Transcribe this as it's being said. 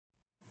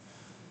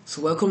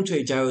So welcome to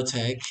Agile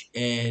Tech,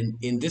 and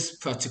in this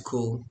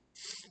practical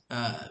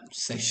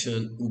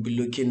section, we'll be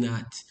looking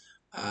at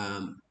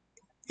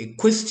a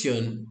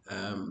question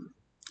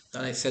that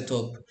I set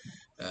up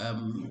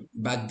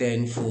back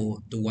then for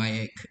the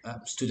WAEC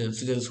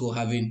students who are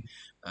having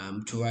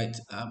to write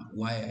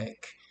WAEC,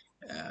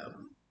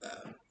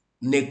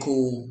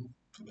 NECO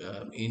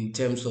in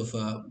terms of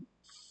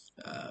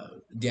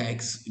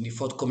the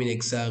forthcoming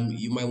exam.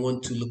 You might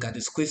want to look at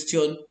this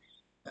question.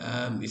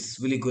 It's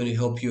really going to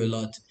help you a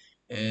lot.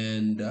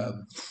 And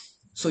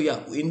so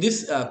yeah, in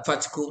this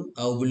practical,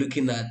 I'll be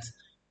looking at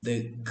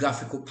the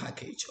graphical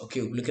package.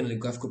 Okay, we're looking at the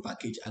graphical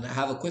package, and I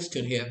have a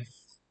question here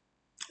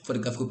for the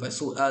graphical package.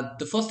 So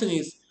the first thing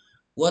is,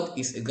 what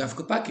is a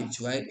graphical package,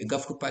 right? A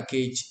graphical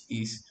package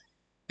is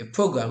a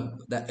program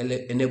that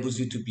enables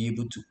you to be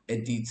able to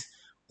edit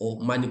or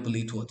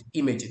manipulate what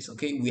images.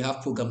 Okay, we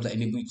have programs that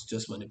enable you to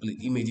just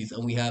manipulate images,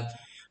 and we have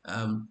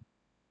um,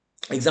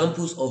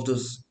 examples of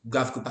those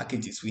graphical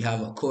packages. We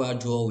have a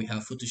Corel, we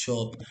have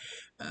Photoshop,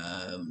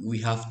 we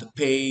have the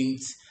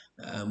Paint,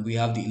 we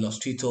have the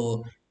Illustrator,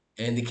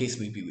 and the case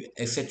may be,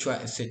 etc.,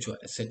 etc.,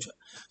 etc.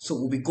 So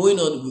we'll be going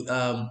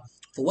on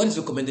for what is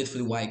recommended for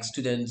the WAEC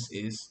students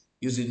is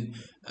using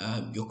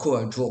your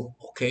Corel,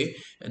 okay,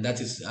 and that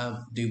is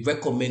the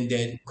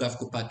recommended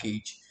graphical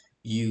package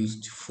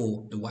used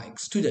for the WAEC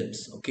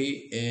students,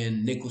 okay,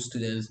 and NECO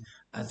students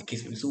as the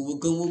case may be. So we're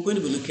going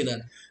to be looking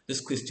at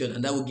this question,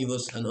 and that will give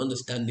us an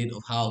understanding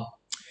of how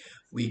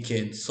we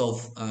can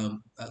solve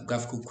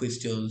graphical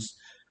questions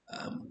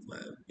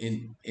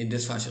in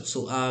this fashion.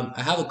 So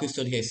I have a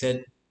question here. It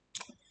said,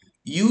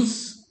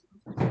 use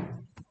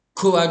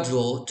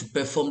Corel to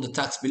perform the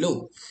task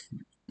below.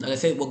 And I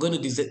said we're going to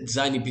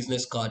design a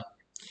business card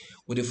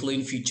with the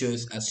following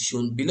features as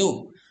shown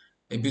below: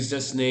 a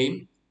business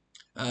name,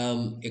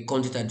 a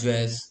contact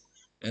address,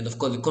 and of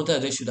course the contact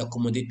address should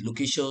accommodate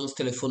locations,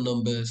 telephone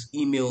numbers,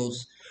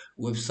 emails,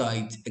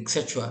 website,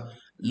 etc.,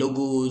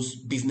 logos,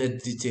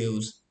 business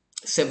details,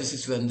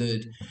 services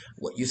rendered,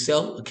 what you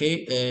sell,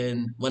 okay,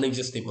 and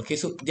manager's name. Okay,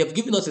 so they have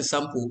given us a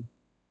sample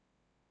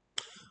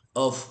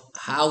of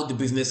how the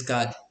business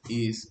card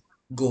is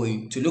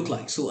going to look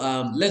like. So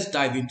let's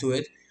dive into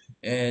it,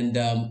 and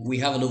we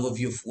have an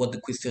overview of what the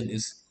question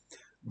is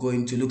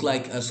going to look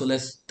like. So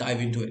let's dive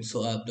into it.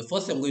 So the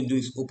first thing I'm going to do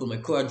is open my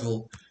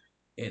Corel,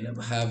 and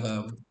I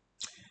have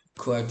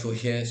Corel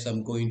here. So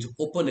I'm going to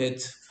open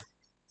it.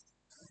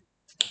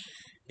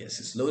 Yes,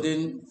 it's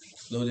loading,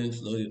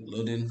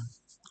 loading.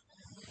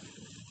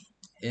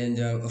 And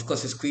of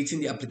course, it's creating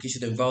the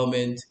application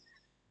environment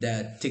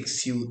that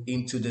takes you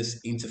into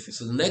this interface.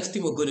 So the next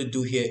thing we're going to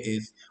do here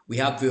is we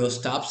have various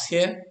tabs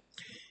here,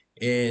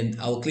 and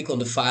I'll click on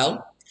the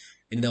file,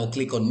 and I'll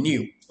click on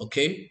new,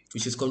 okay,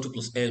 which is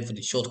Ctrl+N for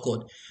the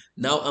shortcut.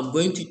 Now I'm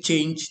going to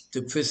change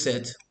the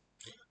preset.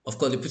 Of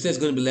course, the preset is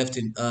going to be left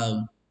in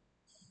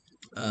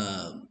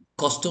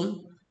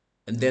custom,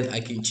 and then I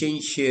can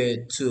change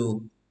here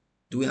to,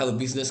 do we have a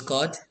business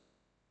card?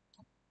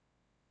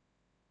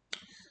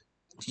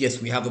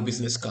 Yes, we have a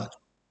business card.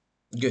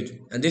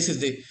 Good. And this is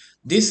the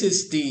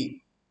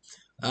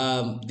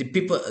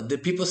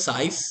paper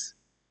size,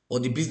 or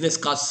the business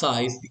card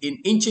size. In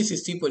inches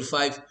is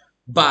 3.5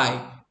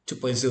 by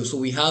 2.0. So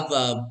we have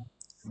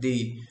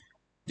the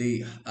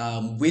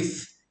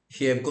width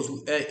here, because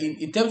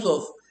in terms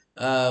of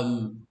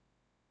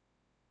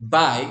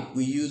by,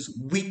 we use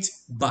width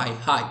by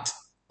height.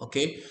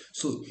 Okay,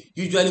 so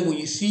usually when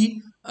you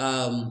see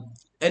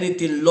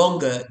anything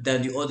longer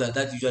than the other,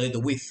 that's usually the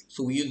width.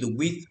 So we use the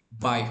width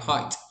by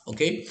height.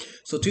 Okay,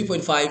 so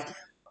 3.5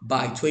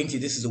 by 20,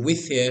 this is the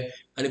width here.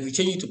 And if we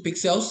change it to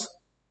pixels,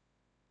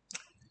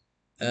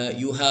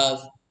 you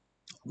have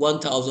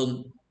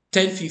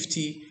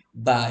 1050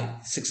 by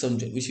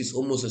 600, which is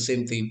almost the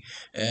same thing.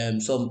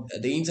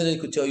 The internet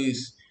could tell you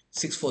is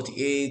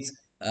 648,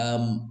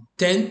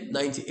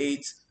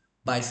 1098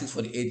 by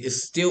 648.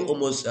 It's still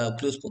almost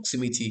close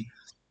proximity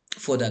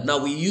for that. Now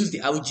we use the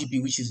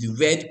RGB, which is the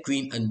red,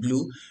 green, and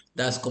blue.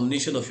 That's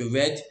combination of your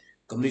red,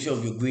 combination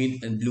of your green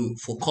and blue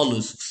for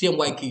colors.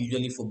 CMYK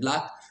usually for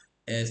black,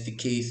 as the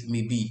case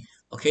may be.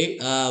 Okay,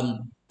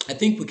 I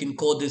think we can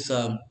call this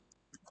a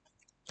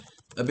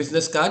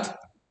business card,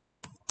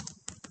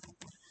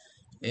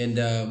 and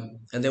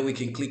then we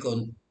can click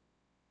on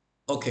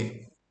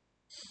OK.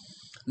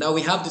 Now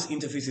we have this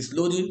interface is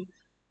loading,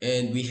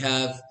 and we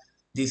have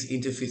this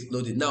interface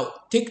loaded. Now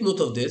take note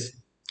of this.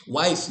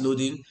 Why it's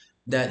loading?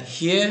 That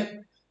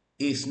here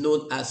is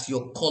known as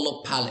your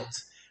color palette,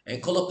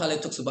 and color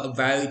palette talks about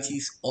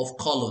varieties of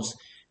colors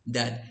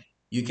that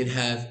you can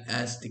have,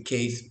 as the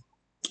case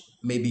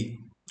may be.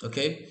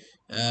 Okay,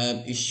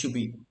 it should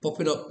be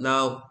popping up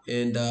now,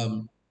 and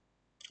I'm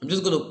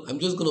just gonna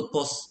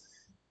pause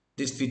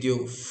this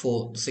video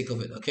for the sake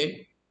of it.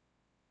 Okay,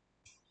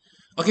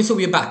 so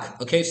we're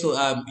back. Okay, so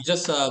you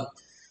just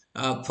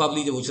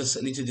probably there was just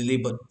a little delay,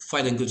 but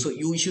fine and good. So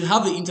you should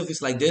have the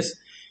interface like this,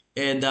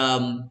 and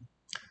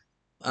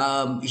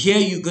here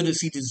you're going to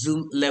see the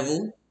zoom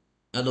level,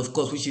 and of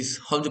course, which is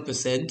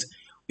 100%.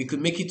 We could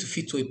make it to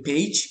fit to a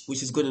page,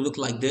 which is going to look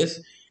like this,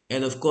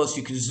 and of course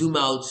you can zoom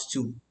out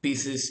to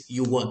pieces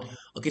you want.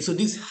 Okay, so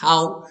this is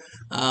how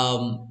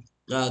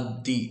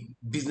the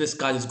business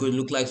card is going to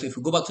look like. So if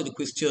we go back to the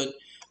question,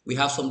 we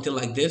have something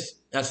like this.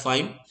 That's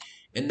fine.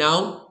 And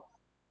now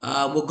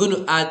we're going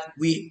to add,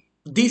 we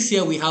this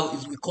here we have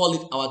is, we call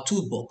it our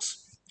toolbox.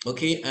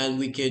 Okay, and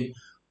we can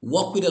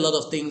work with a lot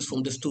of things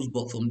from this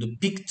toolbox, from the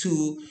pick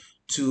tool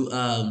to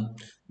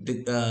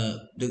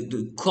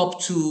the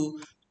crop tool,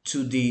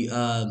 to the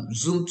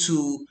zoom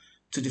tool,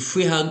 to the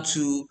freehand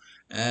tool,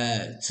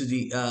 to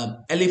the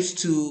ellipse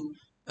tool,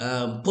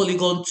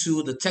 polygon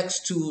tool, the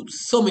text tool.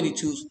 So many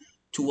tools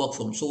to work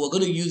from. So we're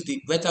going to use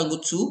the rectangle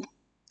tool,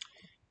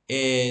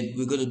 and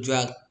we're going to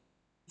drag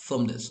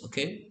from this.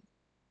 Okay,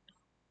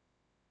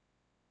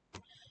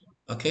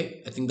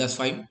 I think that's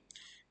fine.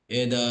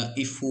 And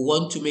if we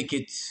want to make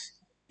it,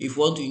 if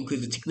we want to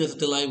increase the thickness of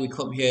the line, we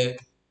come here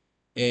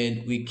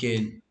and we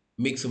can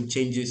make some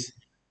changes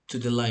to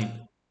the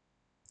line.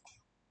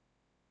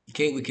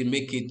 Okay, we can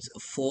make it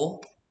 4.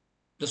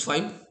 That's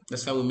fine.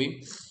 That's fine with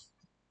me.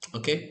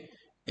 Okay,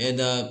 and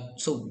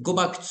so go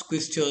back to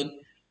question.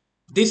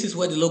 This is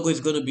where the logo is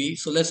going to be.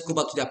 So let's go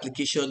back to the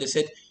application. They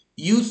said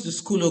use the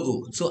school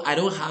logo. So I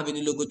don't have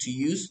any logo to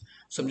use.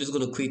 So I'm just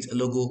going to create a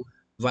logo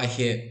right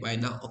here, right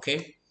now.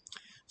 Okay.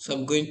 So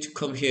I'm going to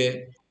come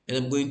here and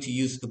I'm going to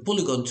use the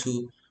polygon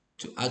tool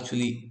to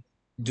actually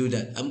do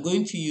that. I'm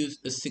going to use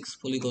a 6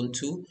 polygon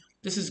tool.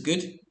 This is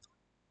good.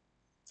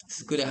 This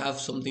is good. I have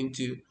something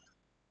to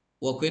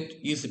work with.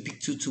 Use the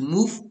pick tool to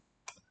move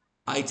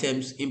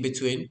items in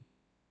between.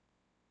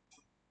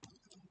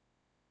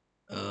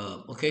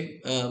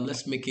 Okay,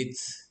 let's make it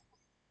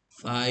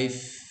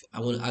 5. I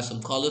want to add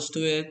some colors to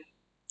it.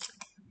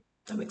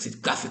 That makes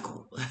it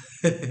graphical.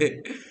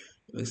 It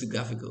makes it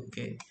graphical.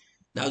 Okay.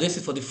 Now this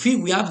is for the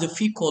fill. We have the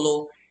fill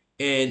color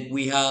and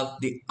we have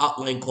the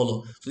outline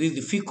color. So this is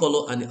the fill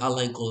color and the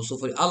outline color. So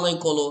for the outline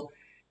color,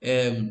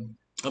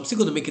 I'm still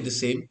going to make it the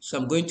same. So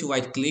I'm going to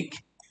right click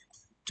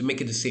to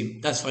make it the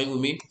same. That's fine with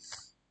me.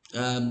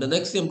 The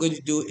next thing I'm going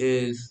to do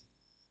is,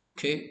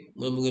 okay,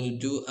 what I'm going to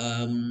do,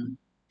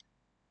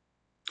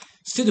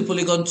 still the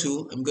polygon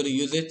tool. I'm going to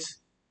use it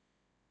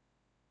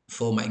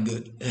for my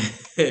good.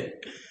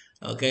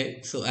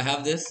 Okay, so I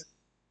have this,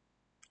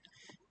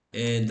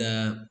 and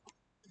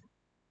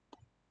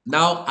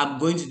now I'm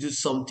going to do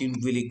something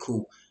really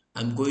cool.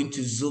 I'm going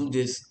to zoom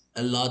this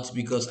a lot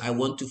because I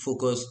want to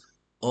focus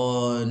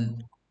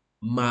on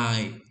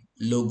my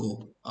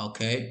logo.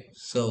 Okay,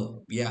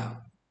 so yeah,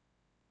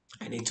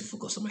 I need to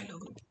focus on my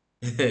logo.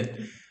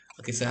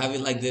 Okay, so I have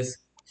it like this.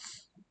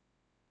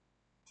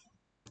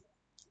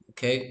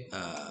 Okay,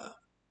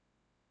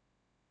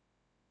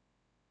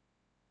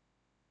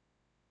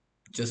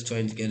 just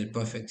trying to get it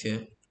perfect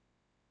here.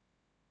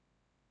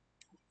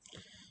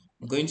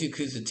 I'm going to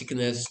increase the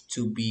thickness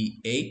to be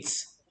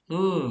 8.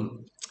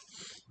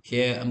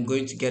 Here I'm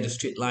going to get a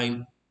straight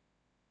line,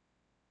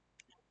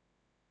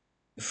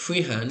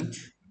 freehand.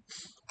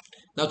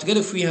 Now to get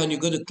a freehand,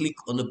 you're going to click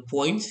on the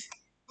point,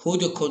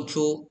 hold your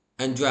control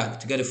and drag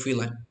to get a free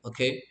line.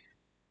 Okay,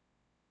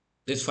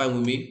 that's fine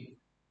with me.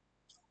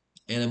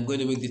 And I'm going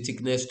to make the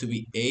thickness to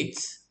be 8.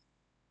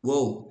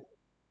 Whoa,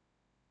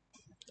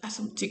 that's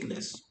some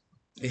thickness.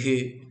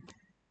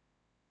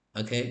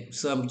 Okay,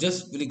 so I'm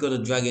just really going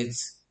to drag it,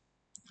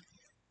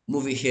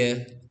 move it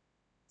here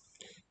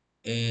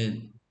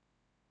and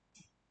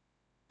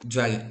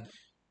drag it.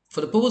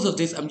 For the purpose of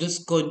this, I'm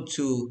just going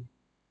to,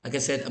 like I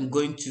said, I'm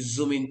going to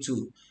zoom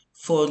into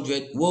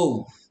 400.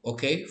 Whoa,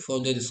 okay,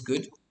 400 is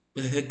good.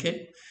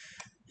 Okay,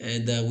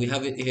 and we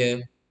have it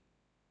here.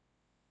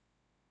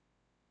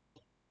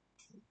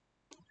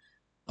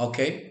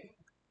 Okay,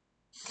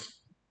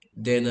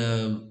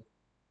 then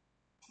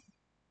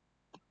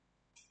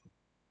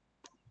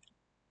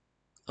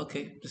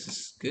okay, this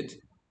is good.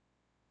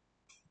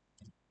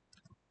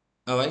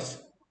 All right,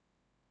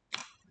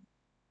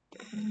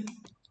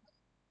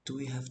 do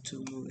we have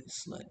to move it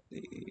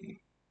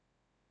slightly?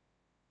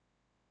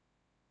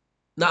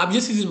 Now I'm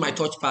just using my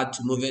touchpad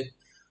to move it.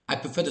 I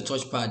prefer the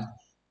touchpad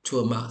to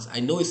a mouse. I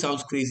know it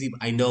sounds crazy,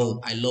 but I know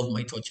I love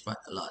my touchpad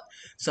a lot.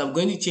 So I'm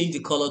going to change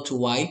the color to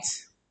white.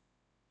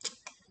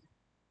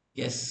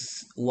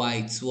 Yes,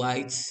 white,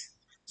 white.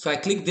 So I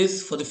click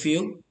this for the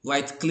fill,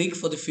 right click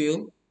for the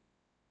fill,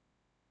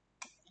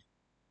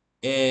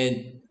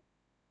 and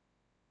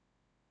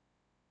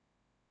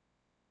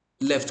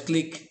left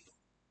click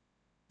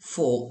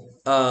for,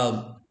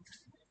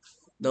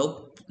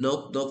 nope,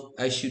 nope, nope.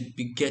 I should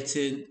be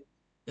getting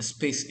a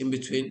space in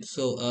between.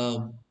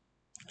 So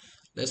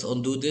let's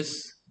undo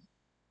this.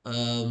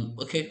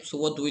 Okay, so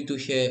what do we do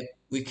here?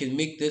 We can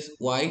make this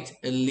white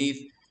and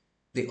leave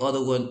the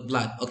other one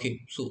black. Okay,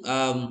 so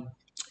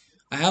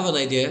I have an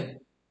idea.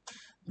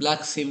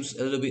 Black seems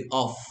a little bit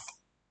off.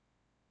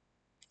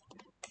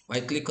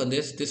 Right click on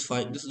this. This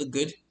fine. This look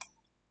good.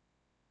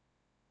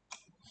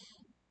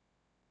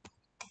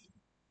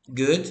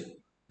 Good.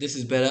 This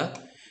is better.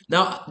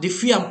 Now the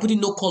fill, I'm putting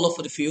no color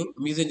for the fill.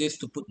 I'm using this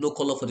to put no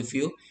color for the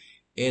fill,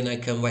 and I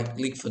can right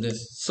click for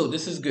this. So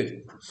this is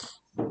good.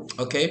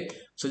 Okay.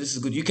 So this is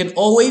good. You can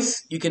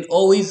always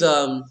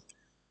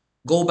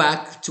go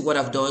back to what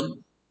I've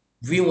done,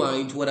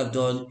 rewind what I've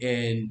done,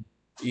 and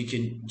you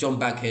can jump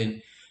back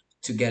in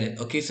to get it.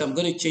 Okay, so I'm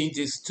going to change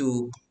this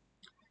to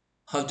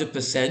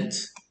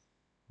 100%,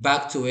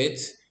 back to it.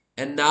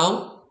 And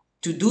now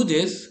to do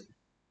this,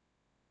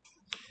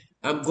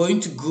 I'm going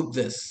to group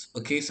this.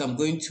 Okay, so I'm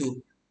going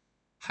to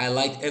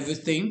highlight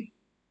everything.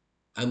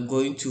 I'm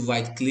going to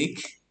right click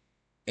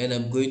and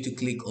I'm going to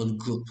click on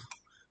group.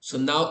 So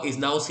now it's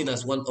now seen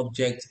as one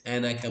object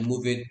and I can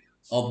move it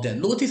up there.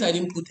 Notice I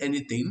didn't put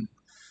anything.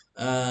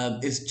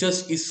 It's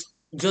just it's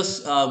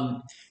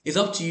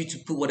up to you to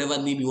put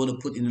whatever name you want to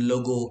put in the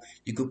logo.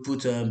 You could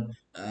put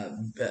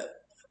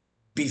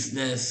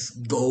business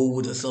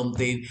gold or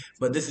something,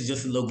 but this is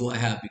just a logo I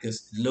have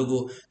because the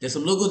logo, there's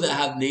some logos that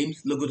have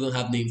names, logo don't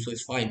have names, so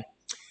it's fine.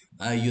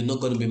 You're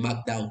not going to be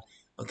marked down.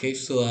 Okay,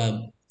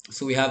 so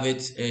we have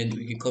it and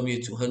we can come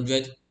here to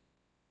 100.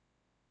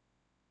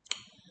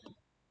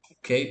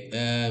 Okay,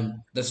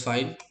 that's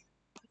fine.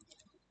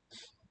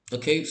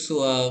 Okay,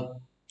 so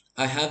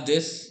I have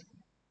this.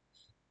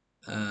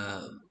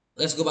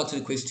 Let's go back to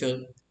the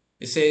question.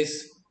 It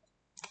says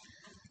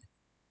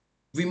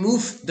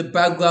remove the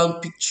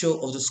background picture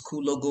of the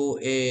school logo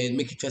and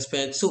make it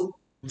transparent. So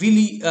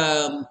really,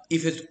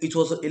 if it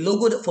was a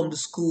logo from the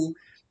school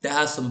that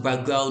has some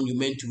background, you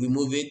meant to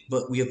remove it,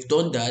 but we have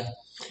done that.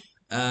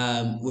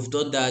 We've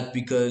done that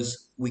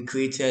because we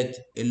created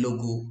a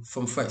logo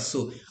from fresh.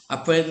 So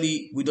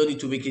apparently we don't need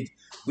to make it.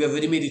 We have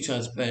already made it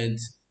transparent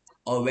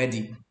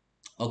already.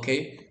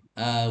 Okay.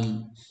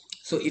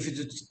 So if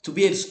it's to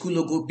be a school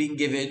logo being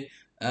given,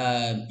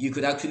 you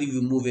could actually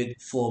remove it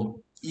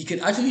from. You can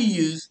actually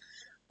use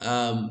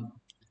um,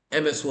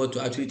 MS Word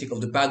to actually take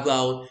off the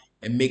background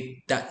and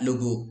make that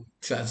logo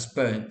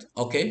transparent.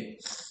 Okay,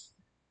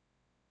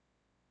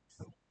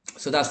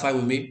 so that's fine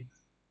with me.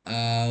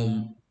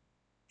 Um,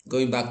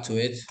 Going back to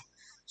it,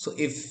 so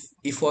if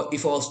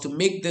I was to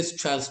make this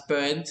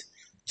transparent,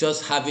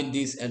 just having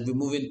this and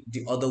removing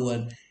the other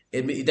one,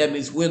 that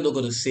means we're not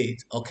going to see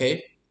it.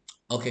 Okay,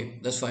 okay,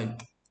 that's fine.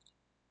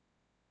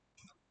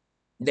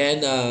 Then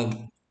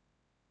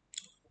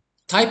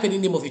type any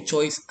name of your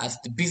choice as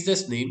the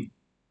business name,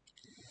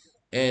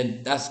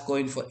 and that's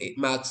going for 8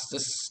 marks.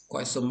 That's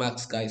quite some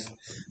marks, guys.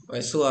 All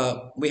right,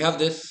 so we have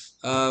this.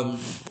 So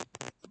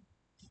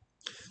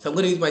I'm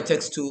going to use my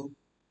text tool,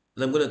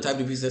 and I'm going to type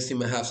the business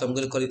name I have. So I'm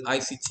going to call it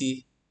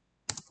ICT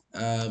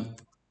um,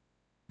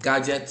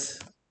 Gadget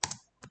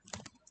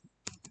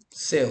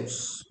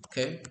Sales.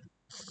 Okay,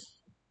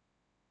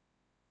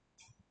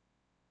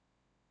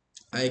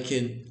 I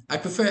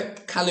prefer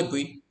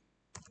Calibri.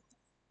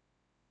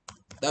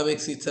 That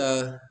makes it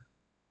the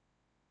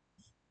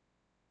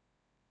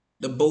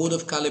bold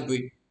of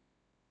Calibri.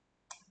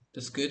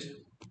 That's good.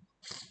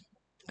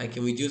 I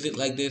can reduce it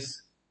like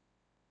this.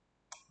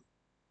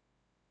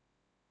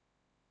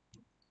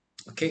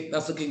 Okay,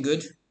 that's looking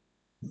good.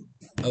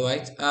 All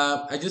right.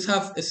 I just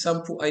have a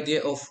sample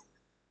idea of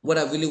what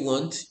I really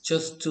want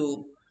just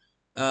to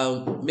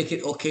make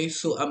it okay.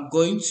 So I'm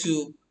going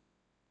to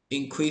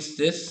increase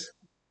this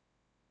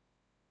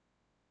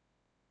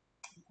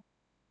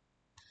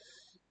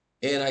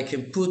and I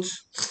can put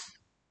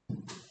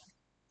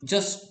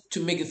just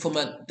to make it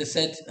format. They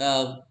said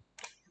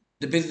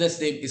the business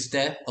name is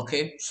there.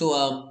 Okay.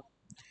 So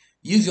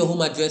use your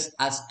home address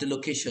as the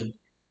location.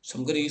 So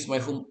I'm going to use my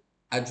home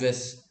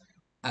address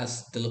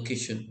as the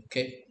location.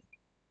 Okay.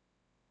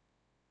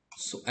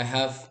 So I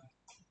have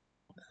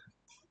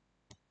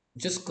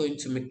just going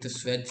to make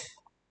this red.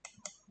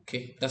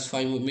 Okay, that's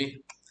fine with me.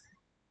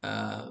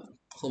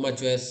 Home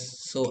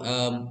address. So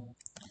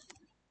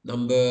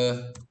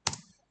number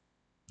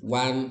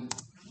one.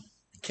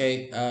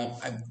 Okay.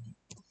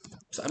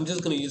 I'm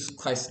just gonna use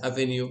Christ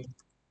Avenue.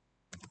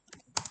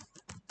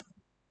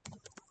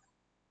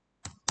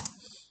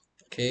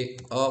 Okay.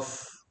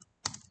 Off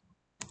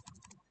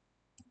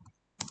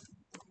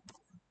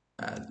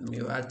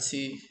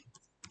Admiralty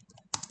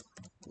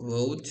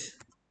Road.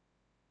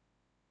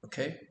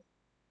 Okay.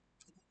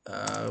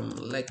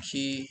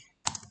 Lekki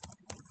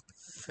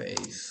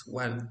Phase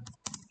 1,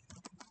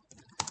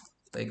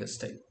 Lagos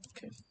State.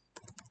 Okay.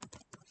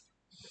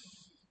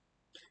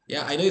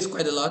 Yeah, I know it's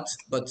quite a lot,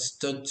 but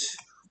don't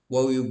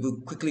worry. We're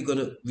quickly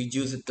gonna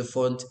reduce it, the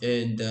font,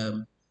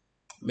 and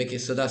make it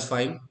so that's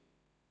fine.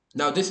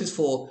 Now this is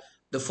for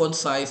the font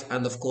size,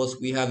 and of course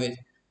we have it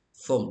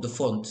from the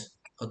font.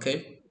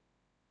 Okay,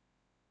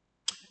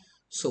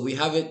 so we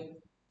have it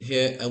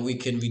here, and we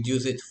can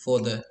reduce it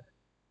further.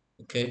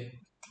 Okay,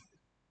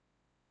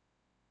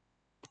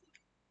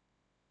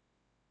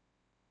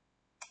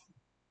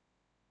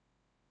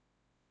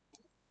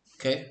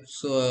 okay,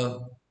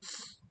 so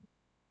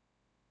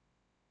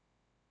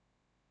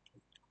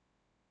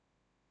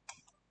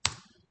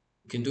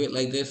you can do it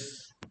like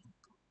this.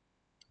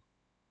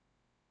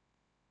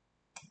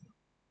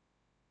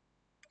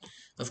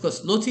 Of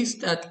course, notice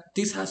that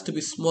this has to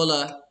be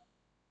smaller.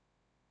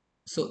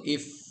 So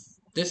if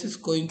this is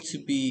going to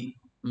be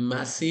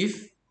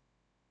massive,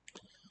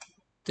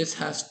 this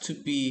has to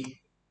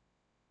be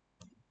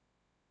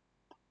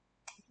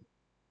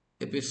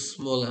a bit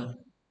smaller.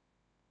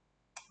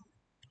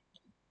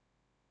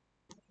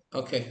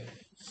 Okay.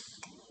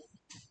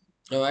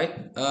 All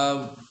right.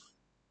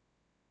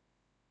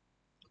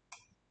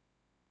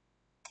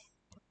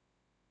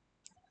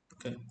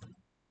 Okay.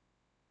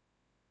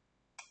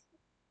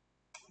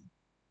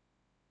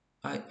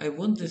 I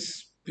want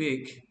this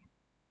big.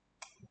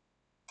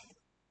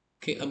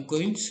 Okay, I'm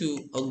going to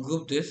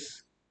ungroup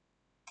this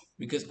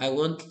because I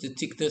want the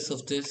thickness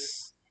of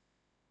this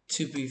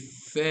to be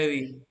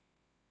very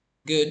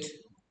good.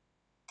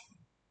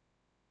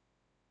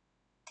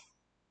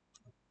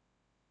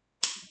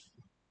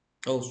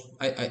 Oh,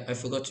 I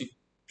forgot to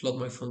plug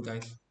my phone,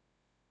 guys.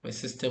 My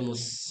system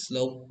was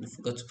slow. I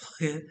forgot to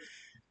plug it.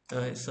 All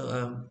right, so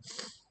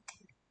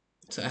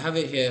I have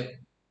it here.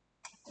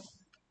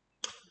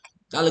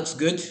 That looks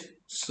good.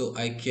 So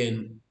I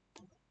can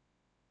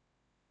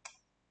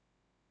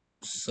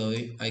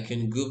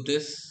group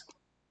this.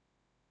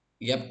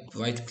 Yep,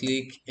 right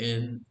click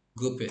and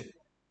group it.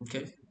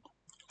 Okay.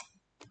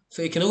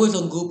 So you can always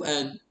ungroup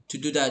and to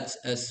do that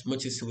as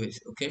much as you wish.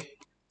 Okay.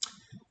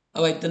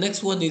 All right. The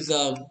next one is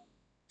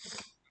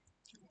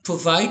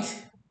provide.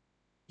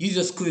 Use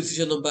your school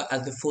registration number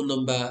as the phone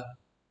number,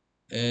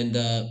 and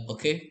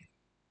okay.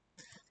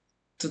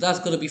 So that's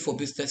gonna be for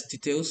business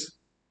details.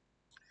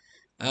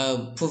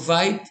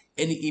 Provide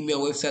any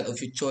email website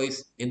of your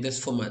choice in this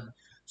format.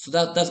 So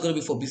that's going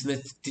to be for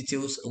business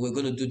details. We're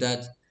going to do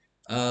that.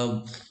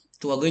 Um,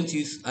 so we're going to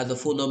use as a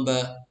phone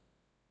number.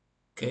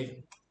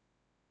 Okay.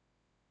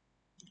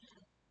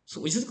 So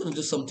we're just going to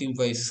do something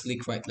very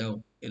slick right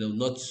now.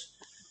 Not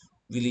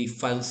really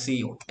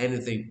fancy or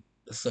anything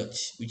as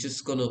such. We're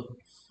just going to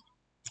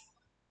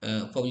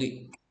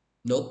probably,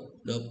 nope,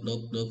 nope,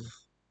 nope, nope.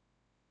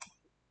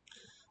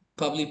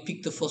 Probably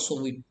pick the first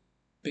one we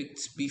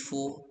picked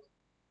before.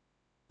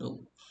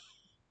 Nope.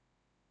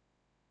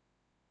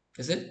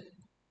 Is it?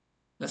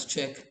 Let's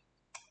check.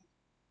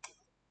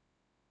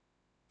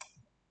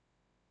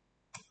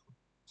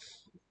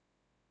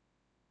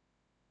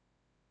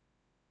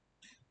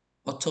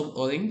 Autumn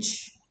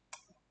orange.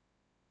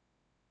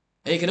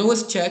 And you can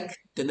always check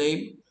the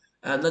name.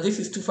 Now this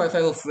is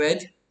 255 of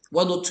red,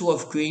 102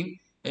 of green,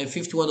 and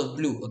 51 of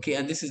blue. Okay,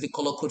 and this is the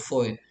color code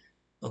for it.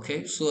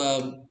 Okay,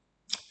 so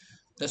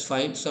that's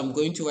fine. So I'm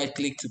going to right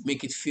click to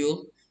make it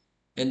fill,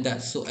 and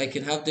that so I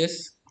can have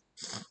this.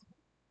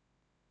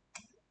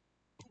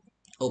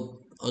 Oh,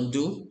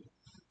 undo.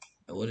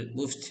 I want it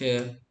moved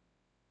here.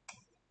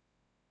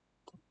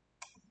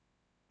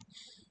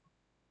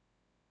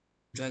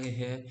 Drag it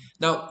here.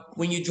 Now,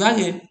 when you drag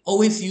it,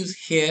 always use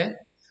here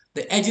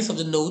the edges of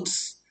the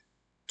nodes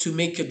to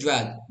make your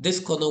drag. This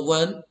corner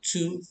 1,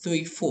 2,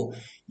 3, 4.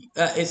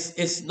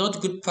 It's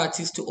not good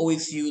practice to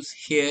always use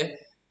here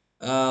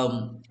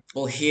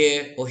or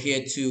here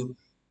to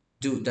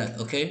do that.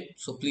 Okay,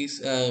 so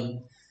please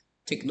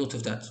take note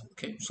of that.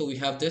 Okay, so we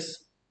have this.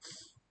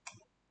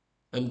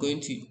 I'm going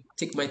to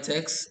take my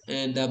text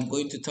and I'm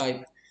going to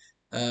type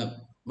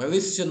my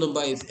registration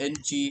number is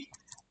NG.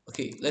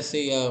 Okay, let's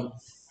say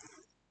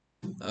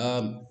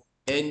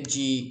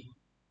NG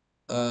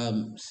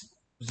um,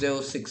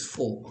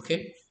 064.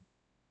 Okay,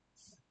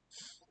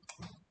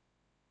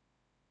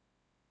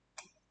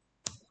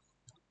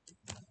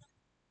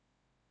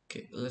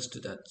 okay, let's do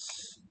that.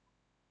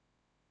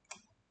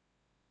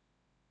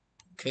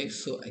 Okay,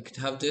 so I could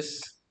have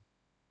this.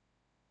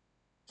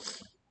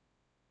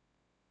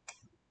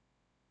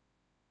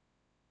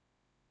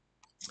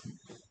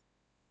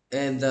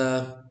 And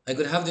I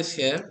could have this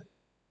here.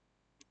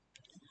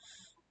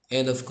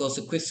 And of course,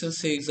 the question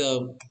says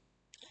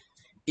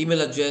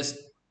email address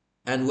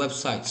and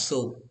website.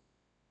 So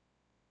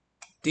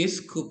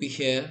this could be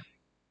here.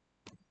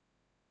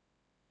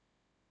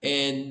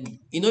 And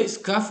it's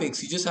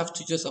graphics. You just have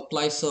to just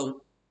apply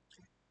some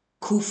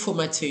cool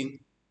formatting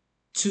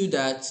to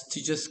that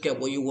to just get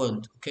what you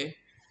want. Okay.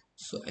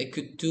 So I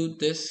could do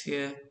this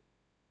here.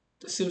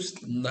 This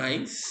seems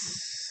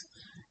nice.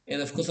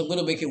 And of course, I'm going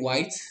to make it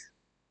white.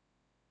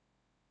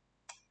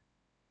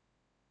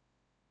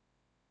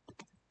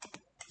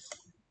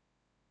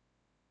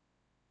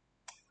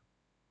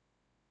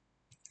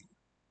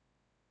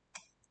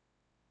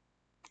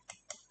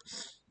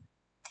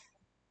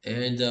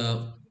 And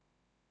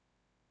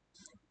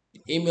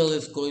email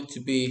is going to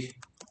be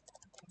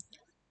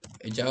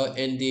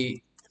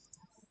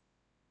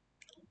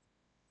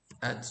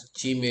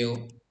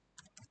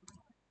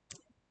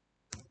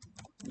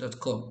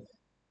ajaond@gmail.com.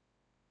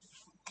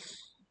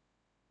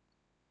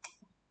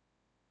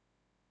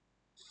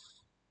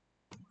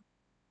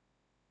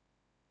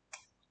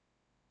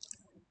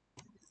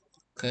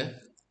 Okay.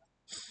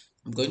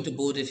 I'm going to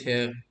bold it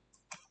here.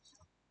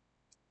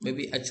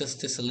 Maybe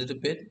adjust this a little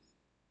bit.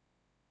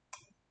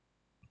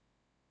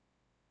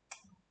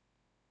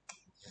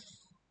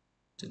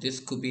 So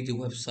this could be the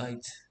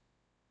website.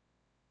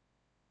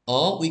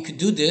 Or we could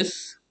do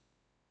this.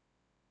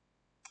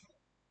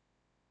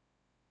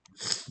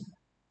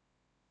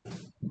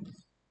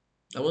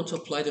 I want to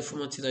apply the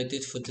formatting I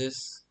did for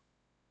this.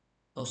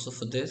 Also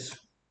for this.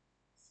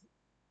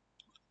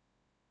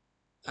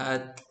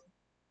 Add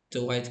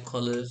the white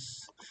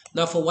colors.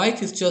 Now for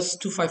white it's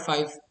just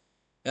 255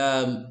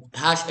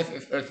 hash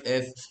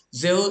FFF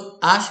 0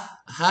 hash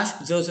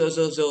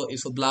 0000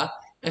 is for black,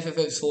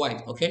 FFF is for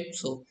white. Okay,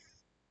 so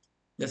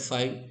that's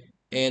fine.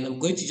 And I'm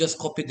going to just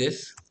copy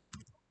this,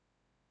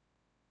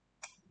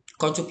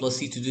 Ctrl plus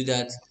C to do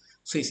that,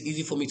 so it's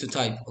easy for me to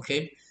type.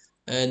 Okay,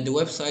 and the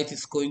website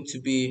is going to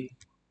be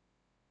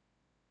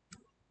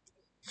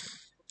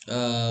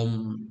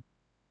um,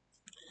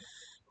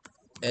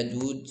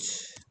 Edward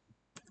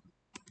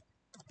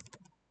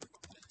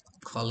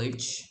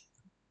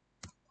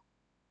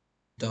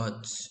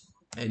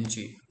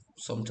College.ng,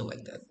 something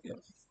like that. Yeah.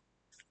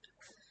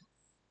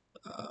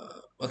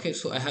 Okay,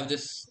 so I have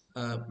this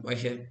right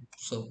here.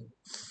 So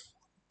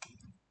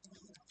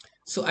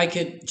I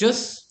can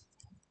just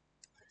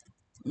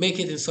make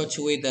it in such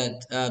a way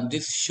that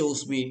this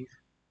shows me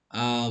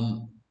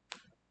um,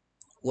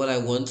 what I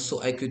want.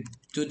 So I could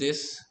do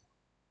this.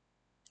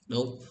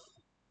 Nope.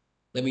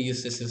 Let me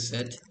use this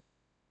instead.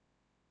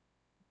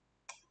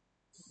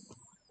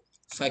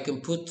 So I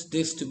can put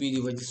this to be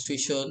the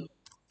registration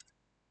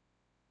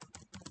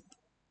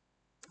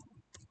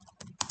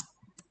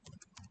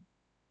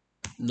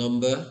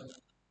number.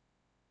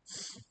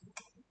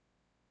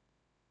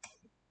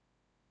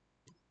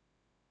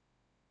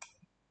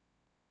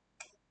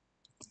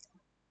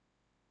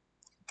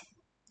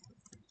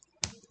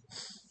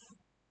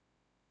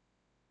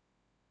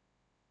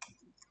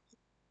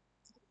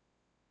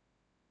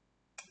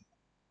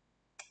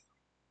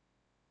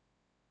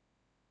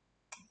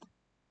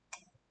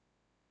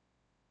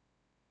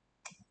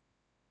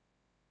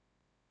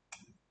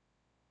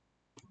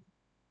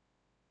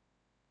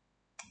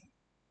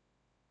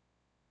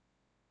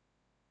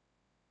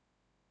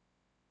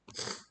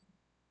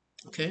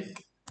 Okay.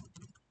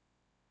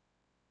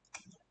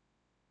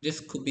 This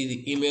could be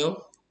the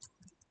email.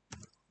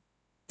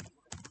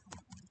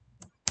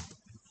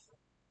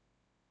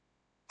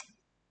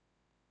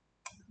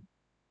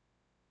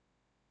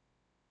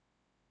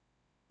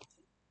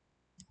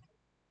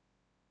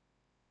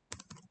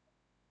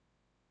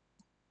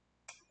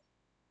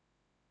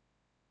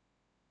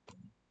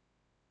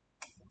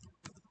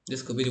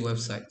 This could be the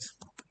website.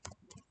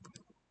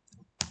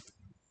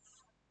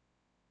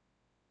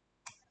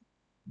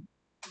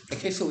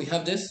 Okay, so we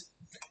have this,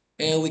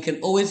 and we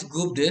can always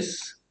group this.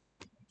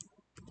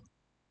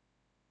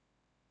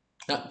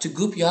 Now, to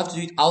group, you have to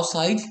do it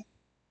outside.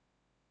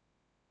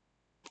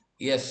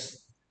 Yes.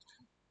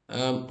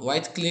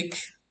 Right click,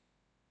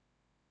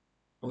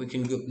 and we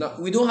can group. Now,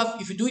 we don't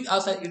have, if you do it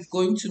outside, it's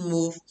going to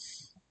move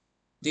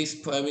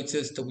these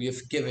parameters that we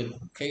have given.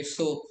 Okay,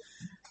 so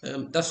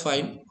that's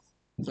fine.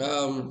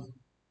 Um,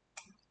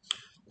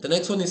 the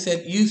next one is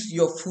said use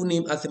your full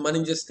name as the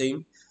manager's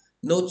name.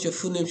 Note your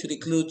full name should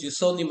include your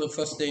surname and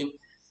first name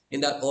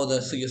in that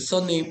order. So your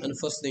surname and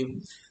first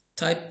name.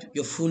 Type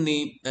your full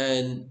name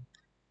and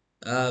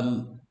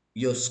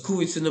your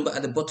school is the number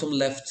at the bottom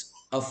left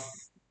of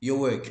your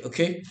work.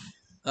 Okay,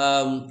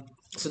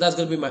 so that's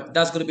gonna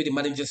be the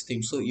manager's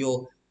name. So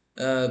your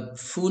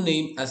full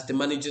name as the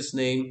manager's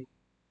name,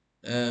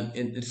 and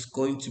it's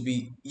going to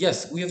be,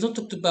 yes, we have not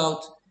talked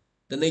about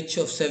the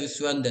nature of service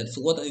rendered.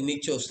 So what are the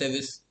nature of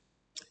service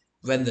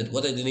rendered?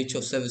 What are the nature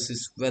of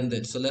services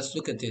rendered? So let's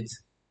look at it.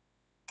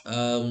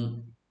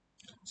 Um,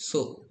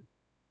 so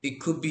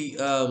it could be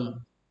so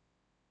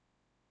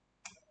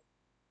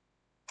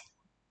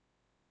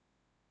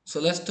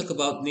let's talk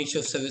about nature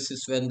of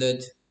services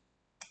rendered.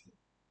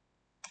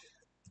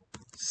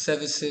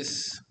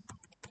 Services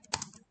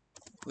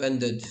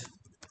rendered.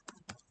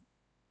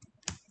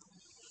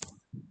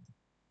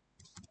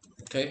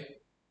 Okay.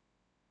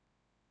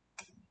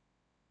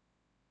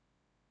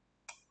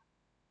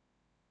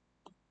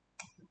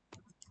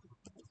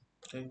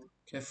 Okay.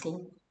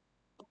 Careful.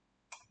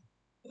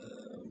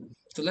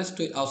 So let's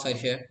do it outside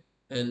here,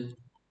 and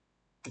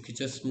we could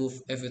just move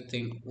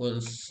everything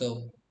once.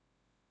 So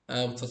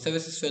for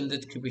services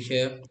rendered could be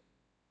here.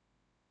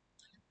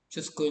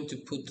 Just going to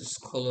put this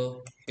color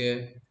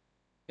here,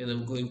 and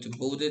I'm going to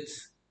bold it.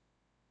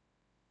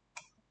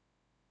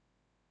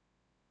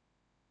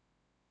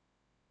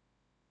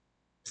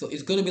 So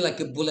it's going to be like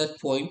a bullet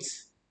point.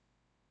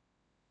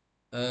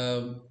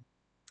 Um,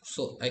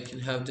 so I can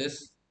have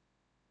this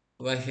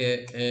right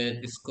here,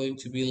 and it's going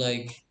to be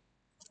like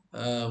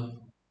um,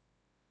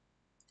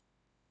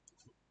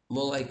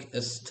 more like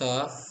a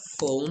star.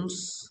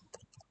 Phones,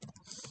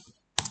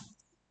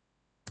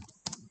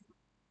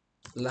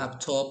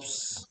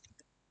 laptops.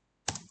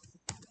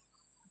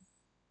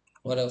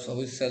 What else are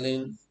we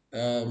selling?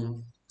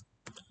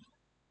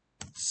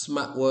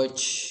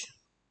 Smartwatch.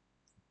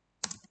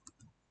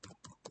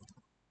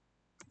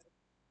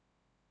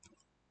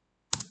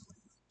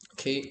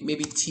 Okay,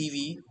 maybe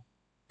TV,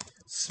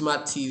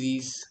 smart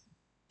TVs.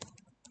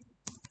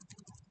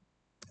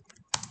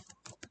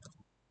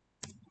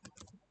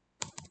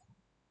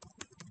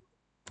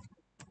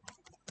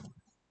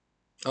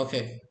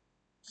 Okay,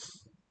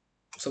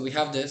 so we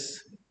have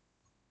this,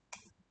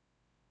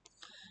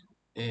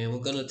 and we're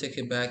gonna take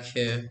it back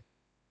here,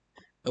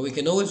 and we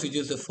can always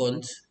reduce the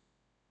font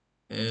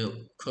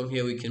and come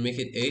here, we can make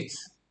it 8.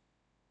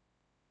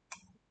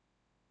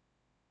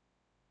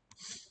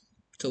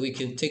 So we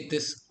can take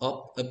this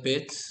up a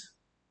bit,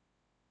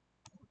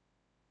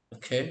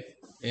 okay,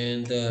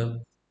 and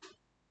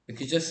we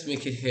can just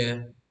make it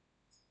here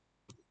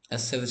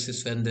as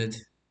services rendered,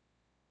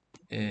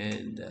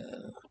 and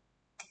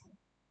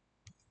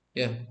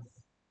yeah, I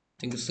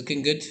think it's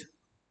looking good.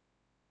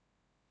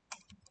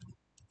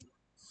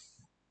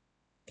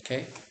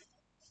 Okay,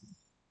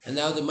 and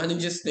now the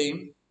manager's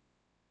name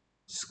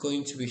is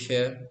going to be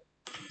here.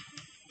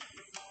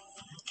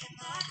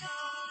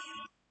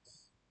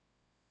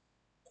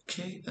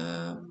 Okay,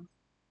 I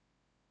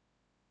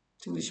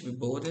think they should be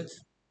bolded.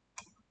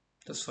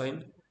 That's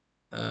fine.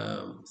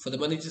 For the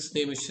manager's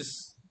name, it's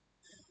just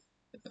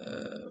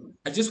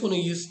I just want to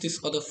use this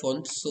other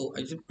font, so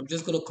I'm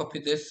just going to copy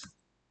this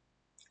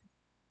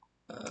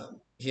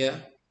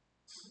here,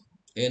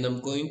 and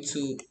I'm going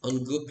to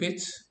ungroup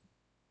it,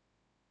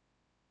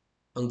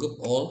 ungroup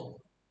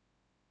all,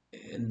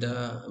 and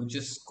I'm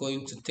just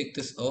going to take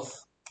this off.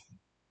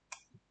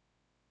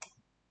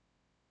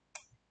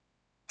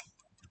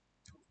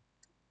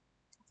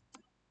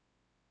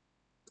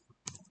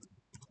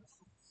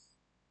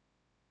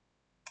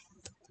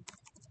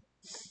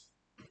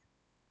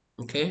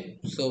 Okay,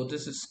 so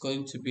this is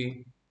going to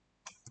be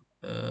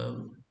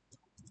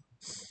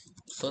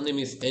surname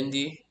is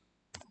Andy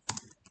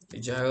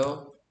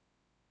Ejaro.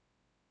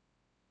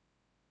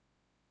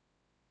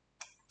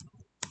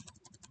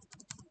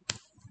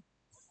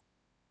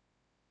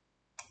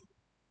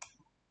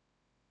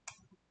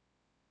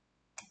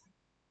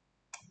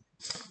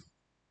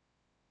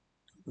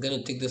 I'm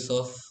gonna take this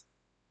off,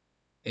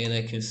 and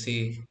I can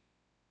see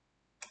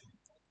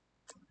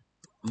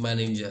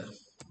manager.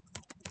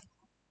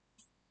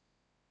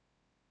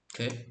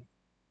 Okay,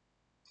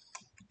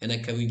 and I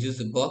can reduce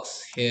the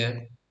box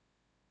here,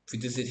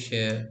 reduce it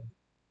here,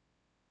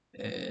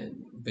 and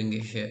bring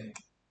it here.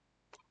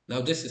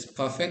 Now this is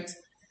perfect.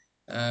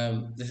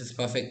 This is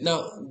perfect.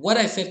 Now what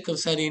I said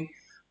concerning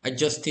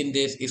adjusting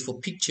this is for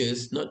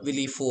pictures, not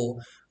really for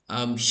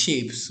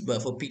shapes,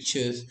 but for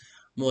pictures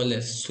more or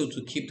less, so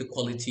to keep the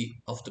quality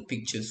of the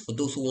pictures for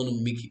those who want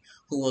to make it,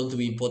 who want to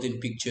be importing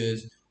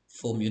pictures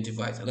from your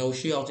device. And I will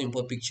show you how to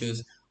import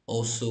pictures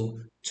also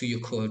to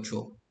your Corel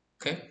Draw.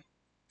 Okay,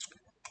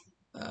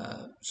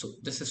 so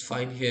this is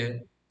fine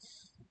here,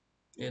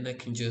 and I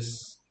can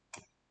just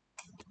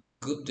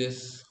group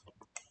this,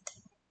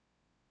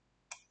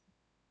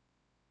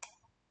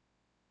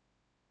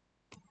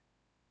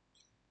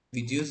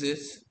 reduce it,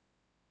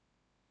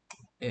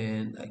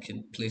 and I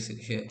can place it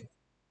here.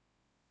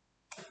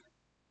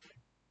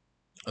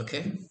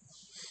 Okay,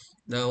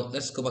 now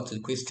let's go back to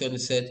the question.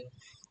 It said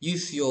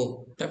use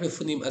your type your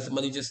full name as the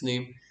manager's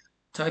name,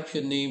 type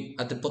your name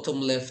at the bottom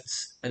left,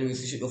 and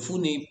your full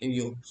name and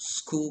your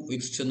school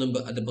registration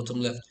number at the bottom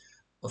left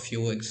of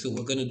your work. So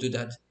we're going to do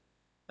that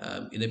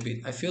in a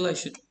bit. I feel I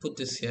should put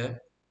this here.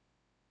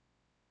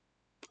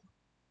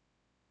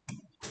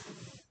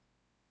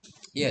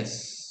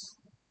 Yes,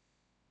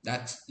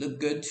 that look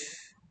good.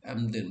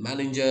 I'm the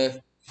manager.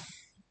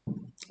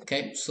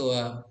 Okay,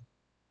 so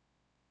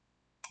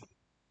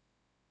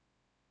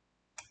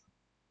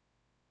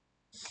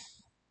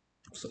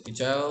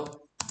agile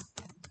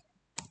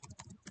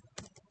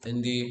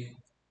nd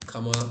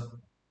comma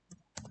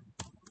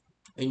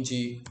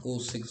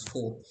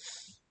ng064.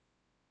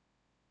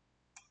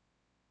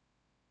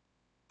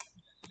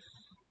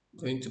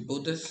 Going to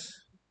put this,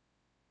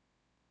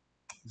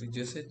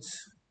 reduce it,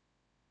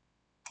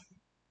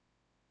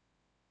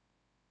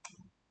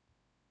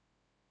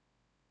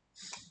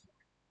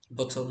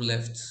 bottom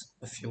left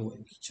of your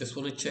work. Just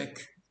want to check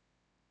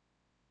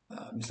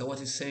is that what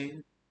it's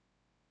saying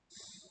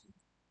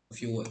of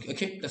your work?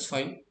 Okay, that's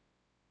fine.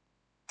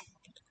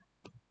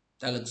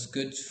 That looks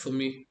good for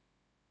me.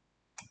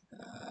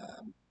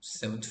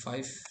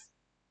 75.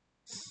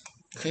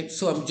 Okay,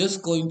 so I'm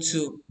just going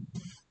to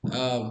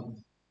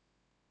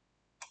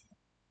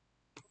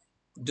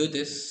do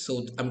this.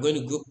 So I'm going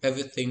to group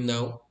everything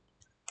now.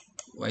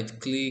 Right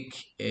click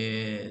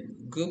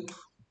and group.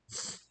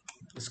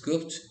 It's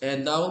grouped.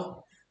 And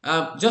now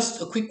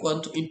just a quick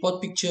one to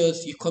import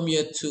pictures. You come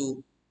here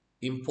to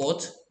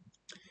import,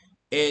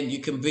 and you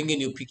can bring in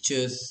your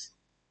pictures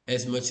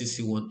as much as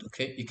you want.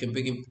 Okay, you can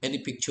bring in any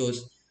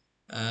pictures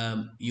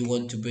you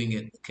want to bring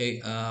in.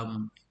 Okay,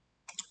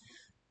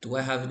 do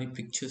I have any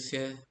pictures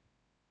here?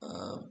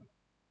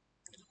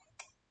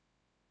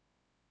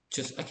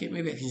 Just okay,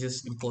 maybe I can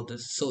just import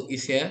this. So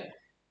it's here,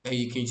 and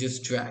you can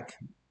just drag.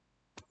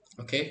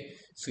 Okay,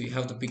 so you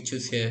have the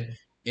pictures here,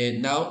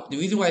 and now the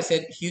reason why I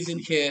said using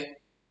here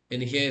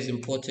and here is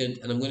important,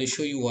 and I'm going to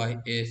show you why,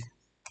 is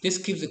this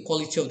keeps the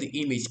quality of the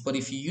image, but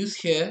if you use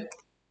here,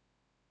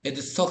 it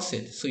distorts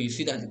it. So you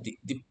see that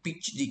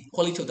the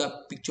quality of that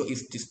picture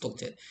is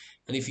distorted,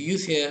 and if you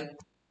use here,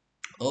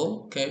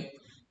 oh, okay,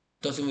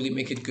 doesn't really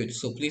make it good.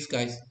 So please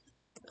guys,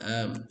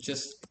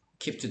 just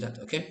keep to that.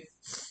 Okay,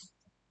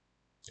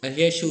 and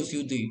here shows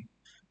you the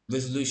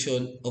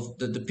resolution of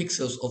the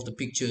pixels of the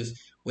pictures.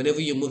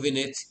 Whenever you're moving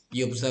it,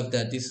 you observe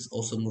that this is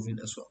also moving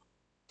as well.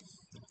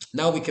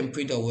 Now we can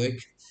print our work.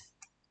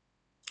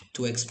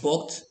 To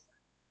export,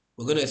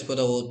 we're going to export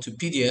our work to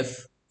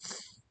PDF.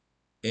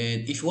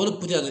 And if you want to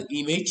put it as an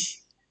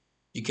image,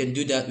 you can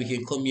do that. We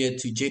can come here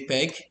to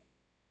JPEG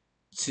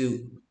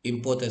to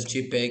import as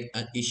JPEG,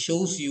 and it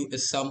shows you a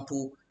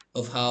sample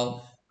of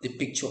how the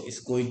picture is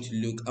going to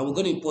look. And we're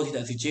going to import it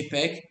as a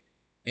JPEG,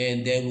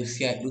 and then we'll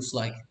see how it looks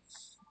like.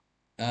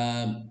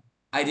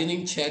 I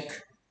didn't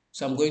check,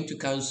 so I'm going to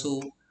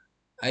cancel.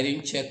 I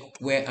didn't check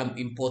where I'm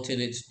importing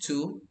it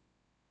to.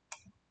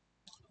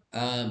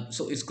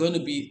 So it's going to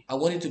be, I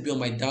want it to be on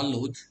my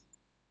download,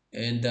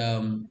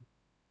 and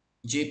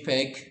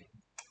JPEG.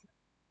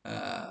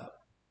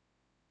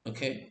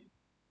 Okay,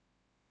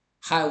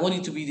 high. I want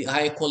it to be the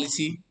high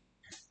quality,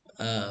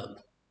 uh,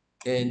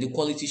 and the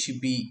quality should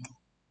be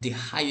the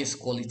highest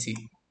quality.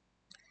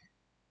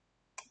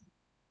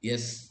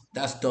 Yes,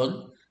 that's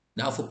done.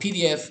 Now for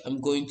PDF,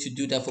 I'm going to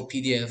do that for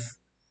PDF.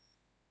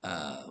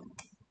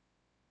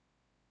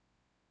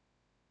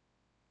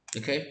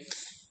 Okay,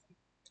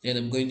 and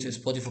I'm going to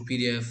export it for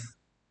PDF,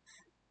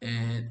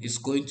 and it's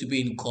going to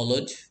be in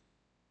colored.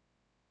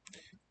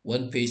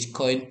 One page,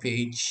 coin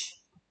page.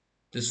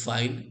 That's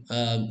fine.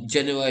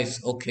 General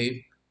is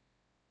okay.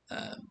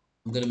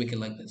 I'm gonna make it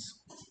like this.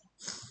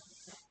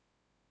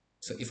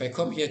 So if I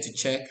come here to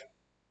check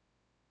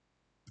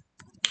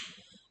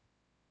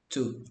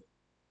to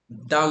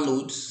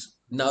downloads,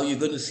 now you're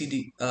going to see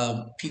the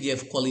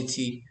PDF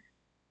quality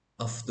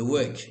of the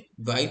work,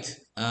 right?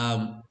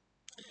 And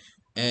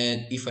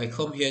if I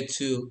come here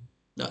to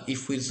now,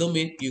 if we zoom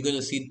in, you're going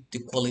to see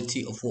the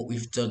quality of what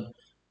we've done.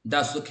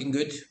 That's looking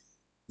good,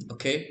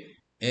 okay?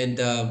 And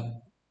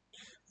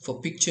for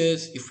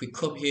pictures, if we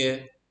come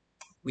here,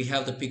 we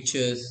have the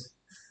pictures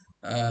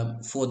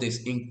for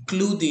this,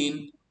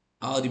 including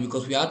Audi,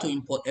 because we have to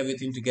import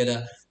everything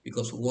together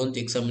because we want the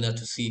examiner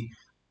to see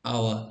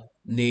our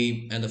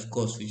name and of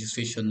course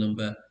registration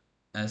number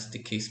as the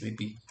case may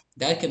be.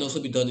 That can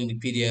also be done in the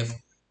PDF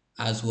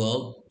as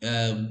well.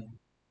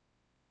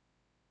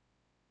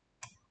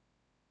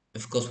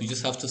 Of course, we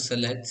just have to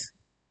select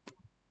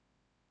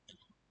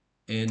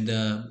and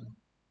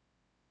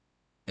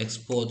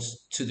export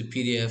to the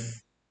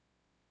PDF,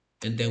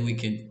 and then we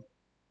can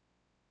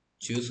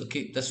choose.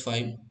 Okay, that's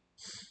fine.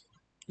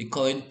 The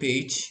coin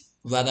page,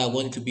 rather I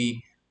want it to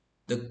be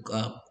the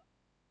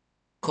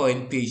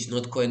coin page,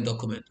 not coin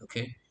document.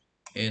 Okay,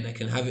 and I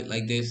can have it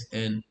like this,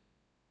 and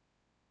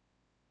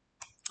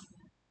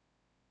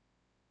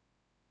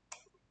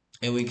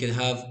we can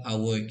have our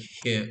work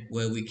here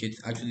where we could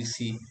actually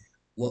see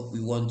what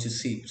we want to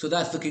see. So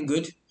that's looking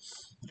good.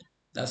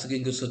 That's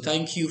looking good. So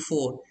thank you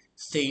for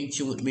staying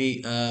tuned with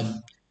me.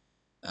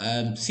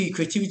 See,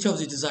 creativity of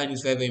the design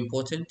is very, very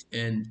important,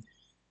 and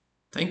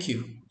thank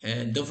you.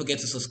 And don't forget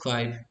to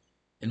subscribe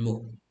and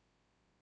more.